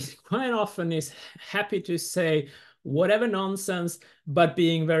 then it quite often is happy to say whatever nonsense, but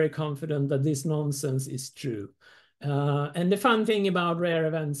being very confident that this nonsense is true. And the fun thing about rare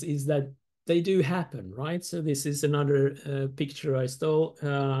events is that they do happen, right? So this is another picture I stole.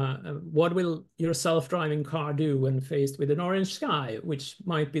 What will your self-driving car do when faced with an orange sky, which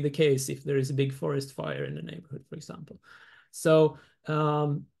might be the case if there is a big forest fire in the neighborhood, for example. So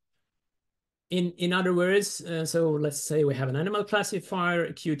in other words, so let's say we have an animal classifier,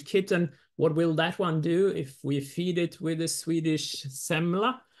 a cute kitten. What will that one do if we feed it with a Swedish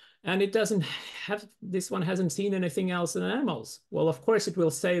semla? And it doesn't have, this one hasn't seen anything else in animals. Well, of course, it will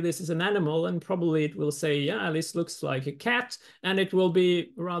say this is an animal, and probably it will say, yeah, this looks like a cat. And it will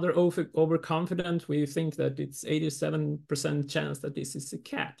be rather overconfident. We think that it's 87% chance that this is a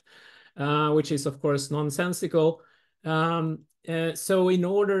cat, which is, of course, nonsensical. So in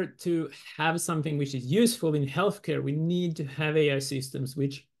order to have something which is useful in healthcare, we need to have AI systems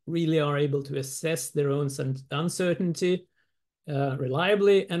which really are able to assess their own uncertainty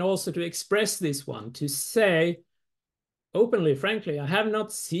reliably, and also to express this one, to say openly, frankly, I have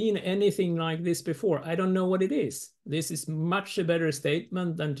not seen anything like this before. I don't know what it is. This is much a better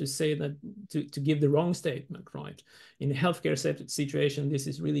statement than to say that, to give the wrong statement, right? In a healthcare situation, this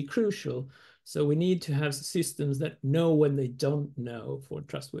is really crucial. So we need to have systems that know when they don't know for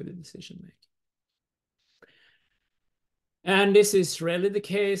trustworthy decision making. And this is rarely the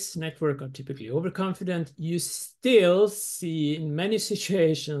case. Networks are typically overconfident. You still see in many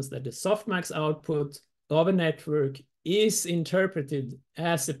situations that the softmax output of a network is interpreted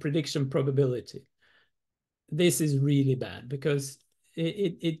as a prediction probability. This is really bad because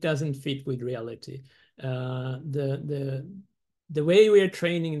it doesn't fit with reality. The way we are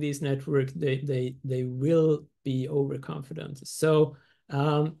training these networks, they will be overconfident. So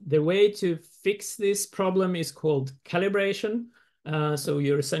the way to fix this problem is called calibration. So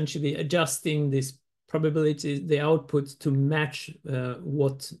you're essentially adjusting this probability, the output, to match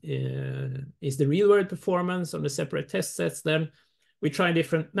what is the real world performance on the separate test sets. Then we try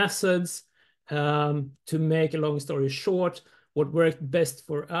different methods. To make a long story short, what worked best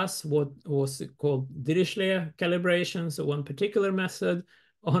for us, what was called Dirichlet calibration, so one particular method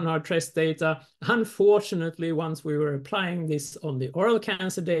on our test data. Unfortunately, once we were applying this on the oral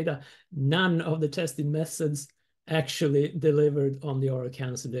cancer data, none of the tested methods actually delivered on the oral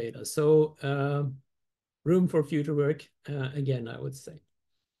cancer data. So room for future work, again, I would say.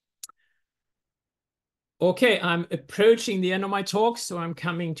 Okay, I'm approaching the end of my talk, so I'm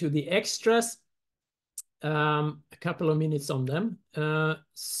coming to the extras. A couple of minutes on them.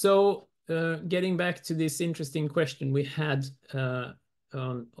 So getting back to this interesting question we had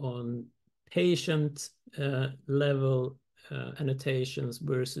on patient level annotations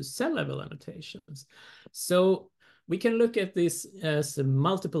versus cell level annotations. So we can look at this as a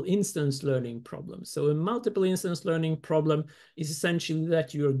multiple instance learning problem. So a multiple instance learning problem is essentially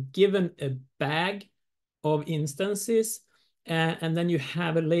that you're given a bag of instances, and then you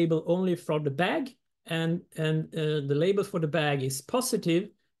have a label only for the bag, and the label for the bag is positive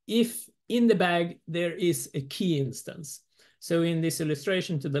if in the bag there is a key instance. So in this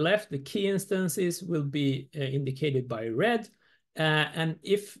illustration to the left, the key instances will be indicated by red. And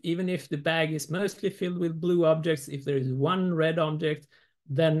even if the bag is mostly filled with blue objects, if there is one red object,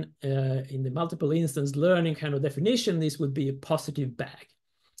 then in the multiple instance learning kind of definition, this would be a positive bag.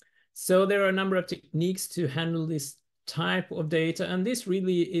 So there are a number of techniques to handle this type of data, and this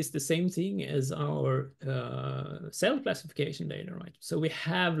really is the same thing as our cell classification data, right? So we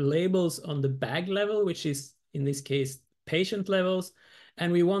have labels on the bag level, which is in this case patient levels,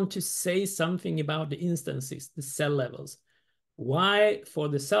 and we want to say something about the instances, the cell levels. Why for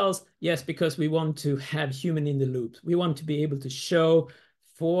the cells? Yes, because we want to have human in the loop. We want to be able to show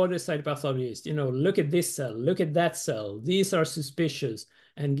for the cytopathologist, you know, look at this cell, look at that cell. These are suspicious,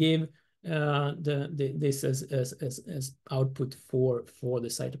 and give this as output for the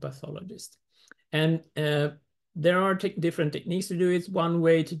cytopathologist. And there are different techniques to do it. One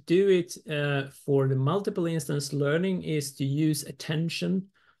way to do it for the multiple instance learning is to use attention,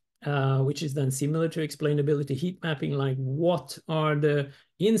 which is then similar to explainability heat mapping, like what are the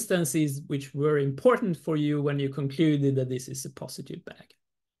instances which were important for you when you concluded that this is a positive bag.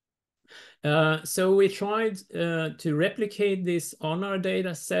 So we tried to replicate this on our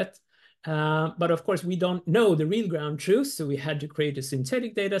data set, but of course we don't know the real ground truth, so we had to create a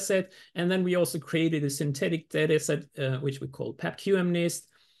synthetic data set, and then we also created a synthetic data set which we call PAPQMNIST,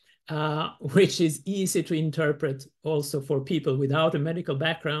 which is easy to interpret also for people without a medical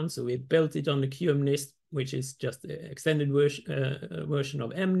background. So we built it on the QMNIST, which is just the extended version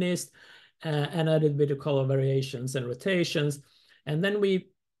of MNIST, and added a bit of color variations and rotations. And then we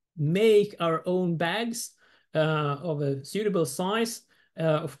make our own bags of a suitable size.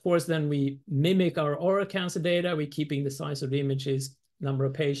 Of course, then we mimic our oral cancer data. We're keeping the size of the images, number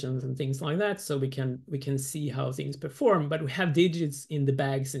of patients and things like that, so we can see how things perform, but we have digits in the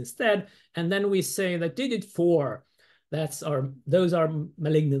bags instead. And then we say that digit 4, those are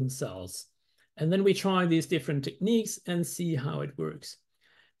malignant cells. And then we try these different techniques and see how it works.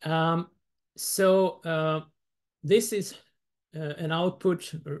 This is an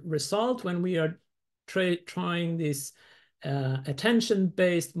output result when we are trying this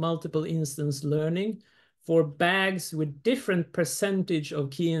attention-based multiple instance learning for bags with different percentage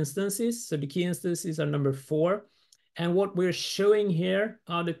of key instances. So the key instances are number 4. And what we're showing here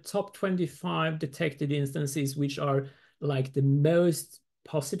are the top 25 detected instances, which are like the most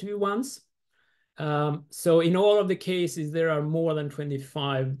positive ones. So in all of the cases, there are more than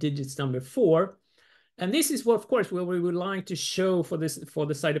 25 digits number 4. And this is what, of course, what we would like to show for the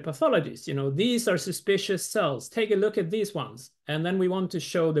cytopathologist. You know, these are suspicious cells. Take a look at these ones. And then we want to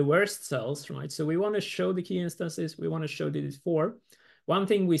show the worst cells, right? So we want to show the key instances. We want to show digit 4. One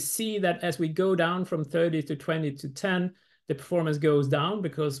thing we see that as we go down from 30 to 20 to 10, the performance goes down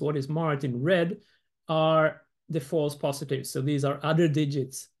because what is marked in red are the false positives. So these are other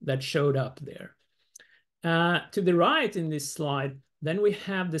digits that showed up there. To the right in this slide, then we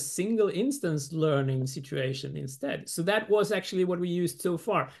have the single instance learning situation instead. So that was actually what we used so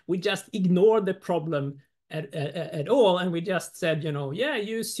far. We just ignored the problem at all, and we just said, you know, yeah,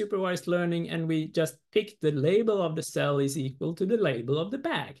 use supervised learning, and we just picked the label of the cell is equal to the label of the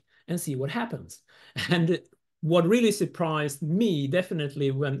bag and see what happens. And what really surprised me, definitely,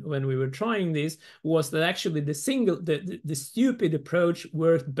 when we were trying this, was that actually the stupid approach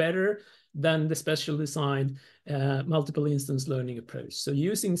worked better than the special designed multiple instance learning approach. So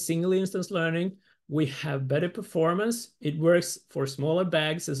using single instance learning, we have better performance. It works for smaller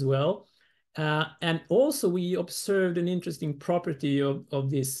bags as well. And also we observed an interesting property of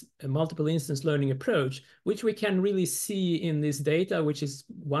this multiple instance learning approach, which we can really see in this data, which is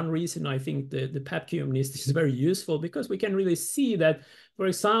one reason I think the PAPQMNIST is very useful, because we can really see that, for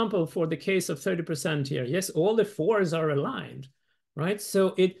example, for the case of 30% here, yes, all the 4s are aligned, right?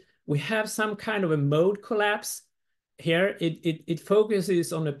 So we have some kind of a mode collapse here. It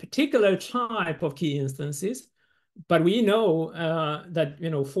focuses on a particular type of key instances, but we know that,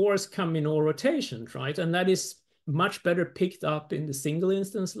 you know, 4s come in all rotations, right? And that is much better picked up in the single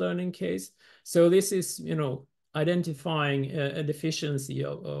instance learning case. So this is, you know, identifying a deficiency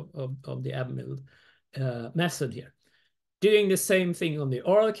of the ABMIL method here. Doing the same thing on the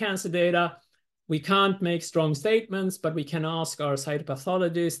oral cancer data. We can't make strong statements, but we can ask our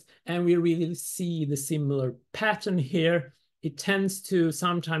cytopathologist, and we really see the similar pattern here. It tends to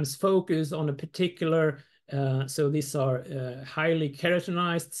sometimes focus on a particular, so these are highly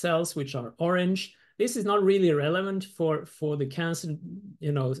keratinized cells, which are orange. This is not really relevant for the cancer,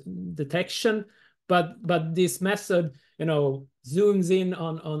 detection, but this method, zooms in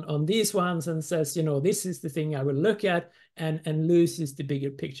on these ones and says, this is the thing I will look at, and loses the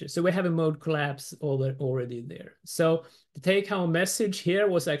bigger picture. So we have a mode collapse already there. So the take-home message here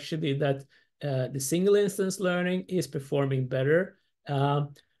was actually that the single instance learning is performing better,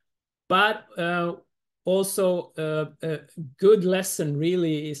 but also a good lesson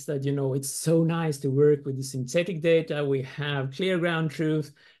really is that, it's so nice to work with the synthetic data. We have clear ground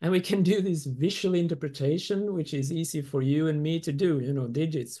truth, and we can do this visual interpretation, which is easy for you and me to do.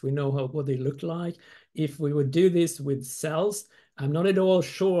 Digits, we know what they look like. If we would do this with cells, I'm not at all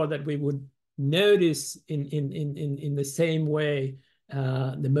sure that we would notice in the same way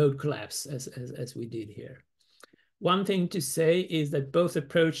the mode collapse as we did here. One thing to say is that both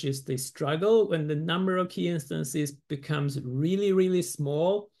approaches, they struggle when the number of key instances becomes really, really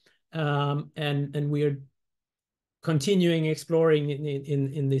small, and we're continuing exploring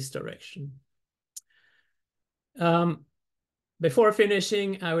in this direction. Before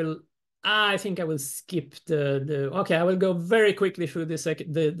finishing, I think I will skip okay, I will go very quickly through the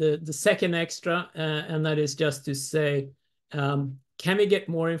second extra, and that is just to say, can we get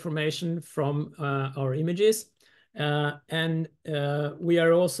more information from our images? And we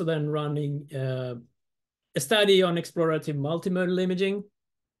are also then running a study on explorative multimodal imaging.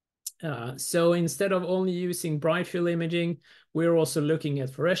 So instead of only using bright field imaging, we're also looking at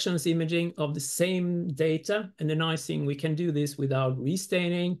fluorescence imaging of the same data. And the nice thing, we can do this without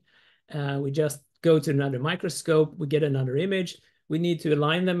restaining. We just go to another microscope, we get another image. We need to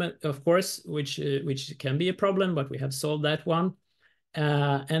align them, of course, which can be a problem, but we have solved that one.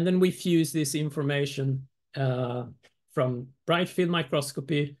 And then we fuse this information from bright field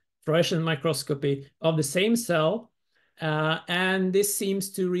microscopy, fluorescence microscopy of the same cell. And this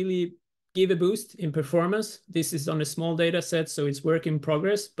seems to really give a boost in performance. This is on a small data set, so it's work in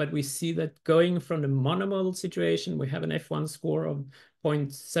progress, but we see that going from the monomodal situation, we have an F1 score of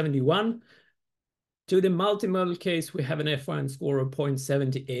 0.71. To the multimodal case, we have an F1 score of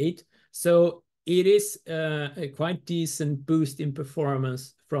 0.78. So it is a quite decent boost in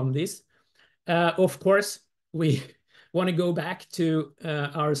performance from this. Of course, we want to go back to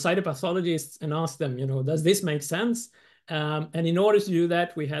our cytopathologists and ask them, does this make sense? And in order to do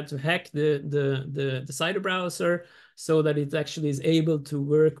that, we had to hack the cyto browser so that it actually is able to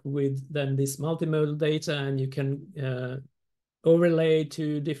work with then this multimodal data, and you can overlay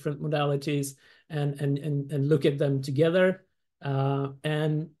two different modalities and look at them together,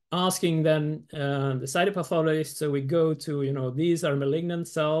 and asking then the cytopathologist. So we go to, these are malignant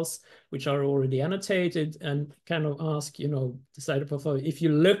cells, which are already annotated, and kind of ask, the cytopathologist, if you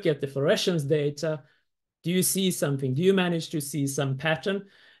look at the fluorescence data, do you see something? Do you manage to see some pattern?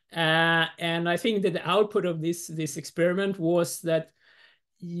 And I think that the output of this experiment was that,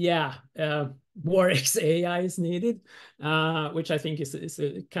 yeah, more XAI is needed, which I think is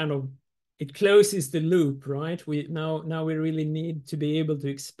a kind of, it closes the loop, right? Now we really need to be able to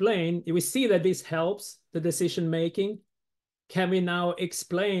explain. We see that this helps the decision making. Can we now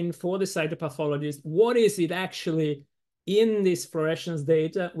explain for the cytopathologist what is it actually in this fluorescence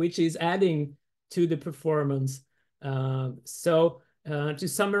data which is adding to the performance? So to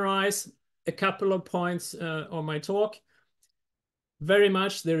summarize a couple of points on my talk, very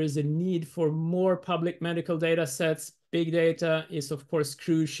much there is a need for more public medical data sets. Big data is, of course,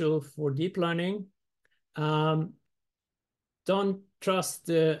 crucial for deep learning. Don't trust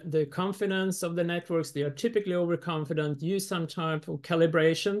the confidence of the networks. They are typically overconfident. Use some type of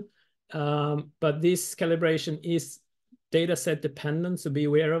calibration, but this calibration is data set dependent, so be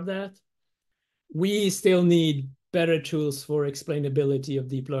aware of that. We still need better tools for explainability of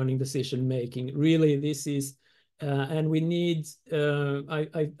deep learning decision making. Really, this is and we need,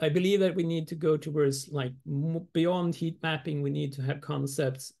 I believe that we need to go towards like beyond heat mapping. We need to have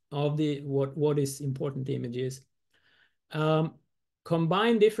concepts of what is important images.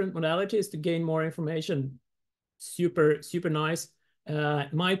 Combine different modalities to gain more information. Super nice.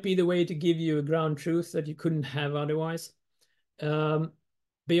 It might be the way to give you a ground truth that you couldn't have otherwise.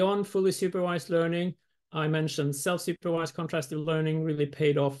 Beyond fully supervised learning, I mentioned self-supervised contrastive learning really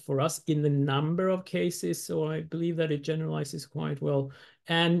paid off for us in the number of cases. So I believe that it generalizes quite well.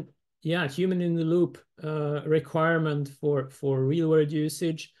 And yeah, human in the loop requirement for real world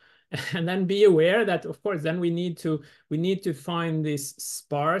usage. And then be aware that, of course, then we need to find this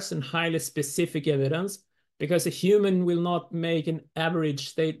sparse and highly specific evidence, because a human will not make an average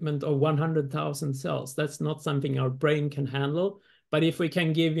statement of 100,000 cells. That's not something our brain can handle. But if we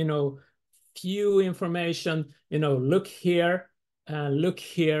can give, few information, look here,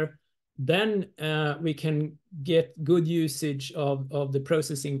 then we can get good usage of the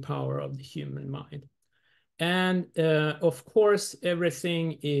processing power of the human mind. And of course,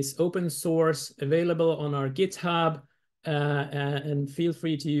 everything is open source, available on our GitHub, and feel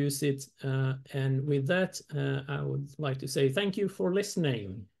free to use it. And with that, I would like to say thank you for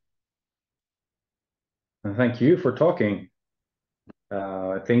listening. And thank you for talking.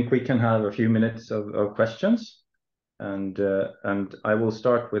 I think we can have a few minutes of questions. And I will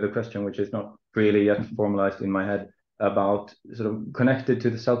start with a question which is not really yet formalized in my head, about sort of connected to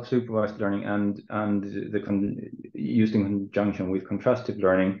the self-supervised learning and used in conjunction with contrastive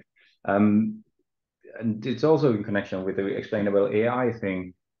learning. And it's also in connection with the explainable AI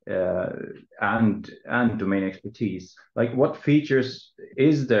thing, and domain expertise. Like, what features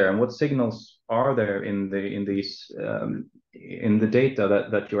is there and what signals are there in these in the data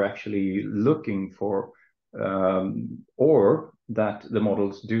that you're actually looking for, or that the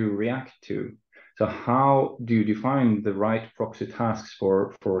models do react to? So how do you define the right proxy tasks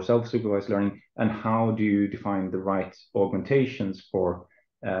for self-supervised learning, and how do you define the right augmentations for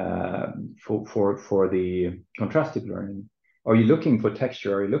the contrastive learning? Are you looking for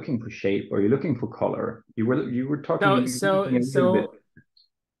texture? Are you looking for shape? Are you looking for color? You were talking a little bit.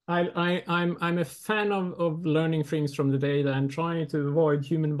 I'm a fan of learning things from the data and trying to avoid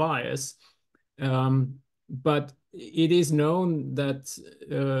human bias. But it is known that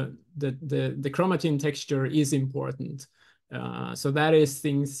the chromatin texture is important. So that is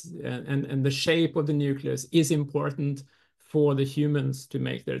things, and the shape of the nucleus is important for the humans to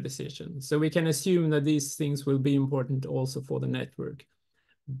make their decisions. So we can assume that these things will be important also for the network.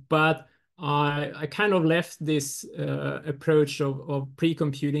 But I kind of left this approach of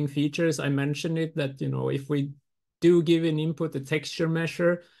pre-computing features. I mentioned it that, if we do give an input, a texture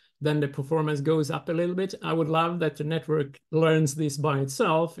measure, then the performance goes up a little bit. I would love that the network learns this by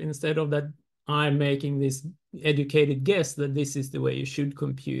itself, instead of that I'm making this educated guess that this is the way you should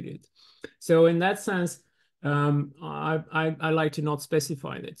compute it. So in that sense, I like to not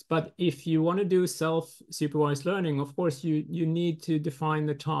specify this. But if you want to do self-supervised learning, of course, you need to define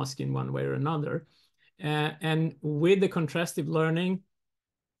the task in one way or another. And with the contrastive learning,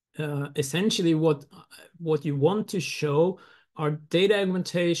 essentially what you want to show are data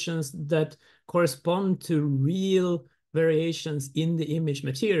augmentations that correspond to real variations in the image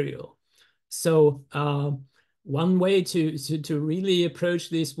material. So one way to really approach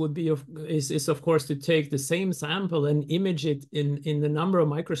this would be is of course to take the same sample and image it in the number of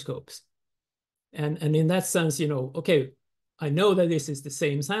microscopes. And in that sense, okay, I know that this is the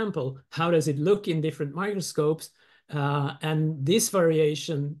same sample. How does it look in different microscopes? And this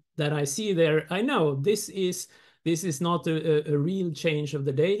variation that I see there, I know this is not a real change of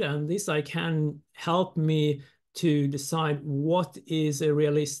the data, and this I can help me to decide what is a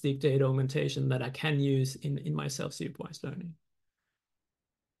realistic data augmentation that I can use in my self-supervised learning.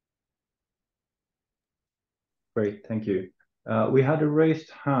 Great, thank you. We had a raised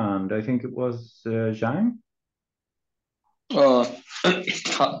hand. I think it was Zhang.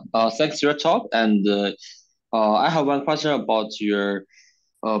 Thanks for your talk, and I have one question about your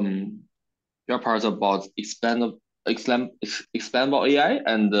part about explainable AI,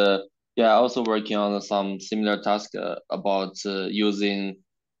 and yeah, also working on some similar task about using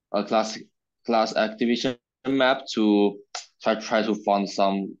a class activation map to try to find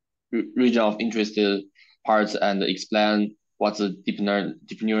some region of interested parts and explain what the deep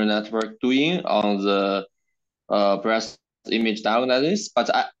neural network doing on the breast image diagnosis. But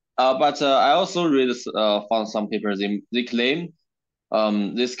I also found some papers they claim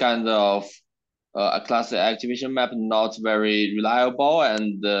this kind of a class activation map not very reliable,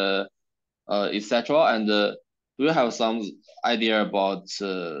 and etc. And do you have some idea about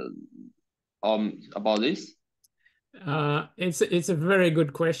this? It's a very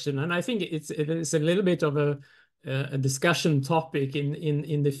good question, and I think it is a little bit of a discussion topic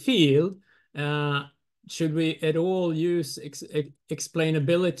in the field. Should we at all use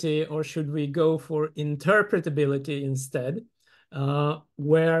explainability, or should we go for interpretability instead,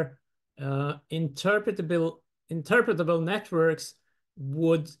 where interpretable networks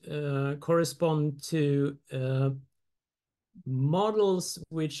would correspond to models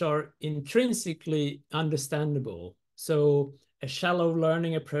which are intrinsically understandable. So a shallow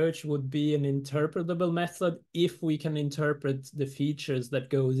learning approach would be an interpretable method if we can interpret the features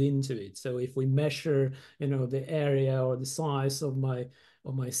that goes into it. So if we measure, the area or the size of my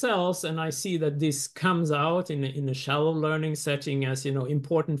cells, and I see that this comes out in a shallow learning setting as,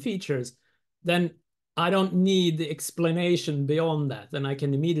 important features, then I don't need the explanation beyond that. Then I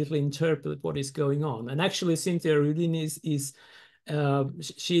can immediately interpret what is going on. And actually, Cynthia Rudin is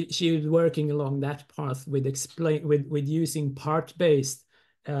she is working along that path with using part-based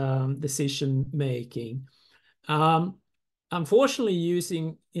decision making. Unfortunately,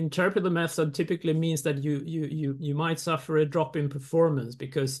 using interpretable method typically means that you might suffer a drop in performance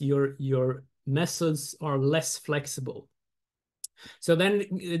because your methods are less flexible. So then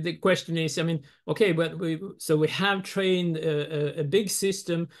the question is, okay, but we have trained a big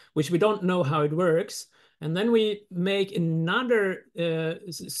system which we don't know how it works, and then we make another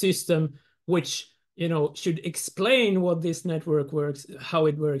system which should explain what this network works, how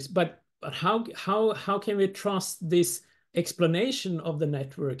it works. But how can we trust this explanation of the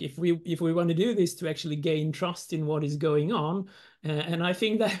network if we want to do this to actually gain trust in what is going on? And I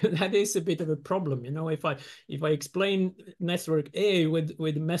think that is a bit of a problem. If I explain network A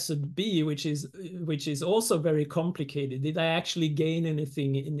with method B, which is also very complicated, did I actually gain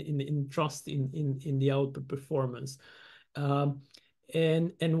anything in trust in the output performance?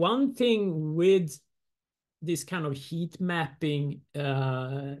 And one thing with this kind of heat mapping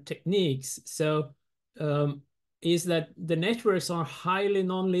techniques, is that the networks are highly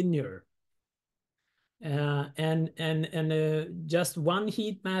nonlinear. Just one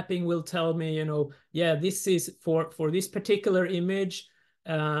heat mapping will tell me, yeah, this is for this particular image,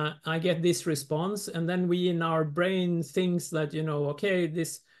 I get this response. And then we in our brain thinks that, okay,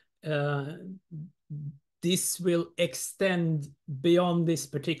 this will extend beyond this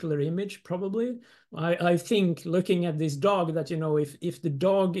particular image, probably. I think looking at this dog that, if the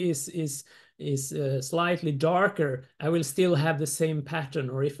dog is slightly darker, I will still have the same pattern.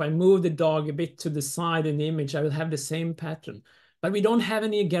 Or if I move the dog a bit to the side in the image, I will have the same pattern. But we don't have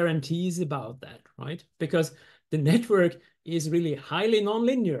any guarantees about that, right? Because the network is really highly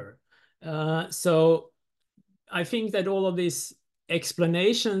nonlinear. So I think that all of these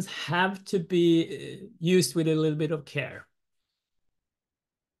explanations have to be used with a little bit of care.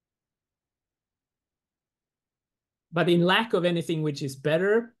 But in lack of anything which is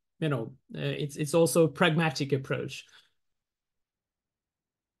better, it's also a pragmatic approach.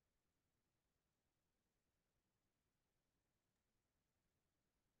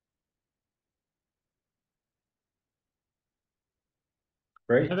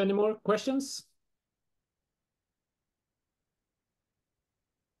 Great. Have any more questions?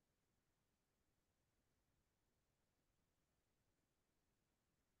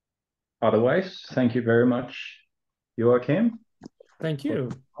 Otherwise, thank you very much, Joakim. Thank you.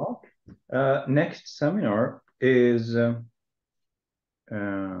 Next seminar is, let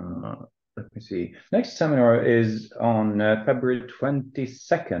me see. Next seminar is on February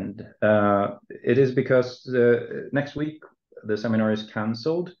 22nd. It is because next week the seminar is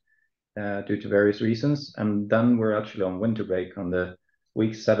cancelled due to various reasons, and then we're actually on winter break on the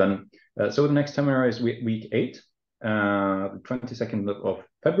week 7. So the next seminar is week 8. The 22nd of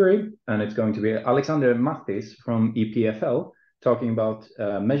February, and it's going to be Alexander Mathis from EPFL talking about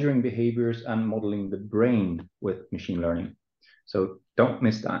measuring behaviors and modeling the brain with machine learning. So don't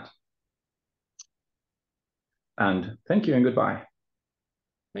miss that. And thank you and goodbye.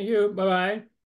 Thank you. Bye-bye.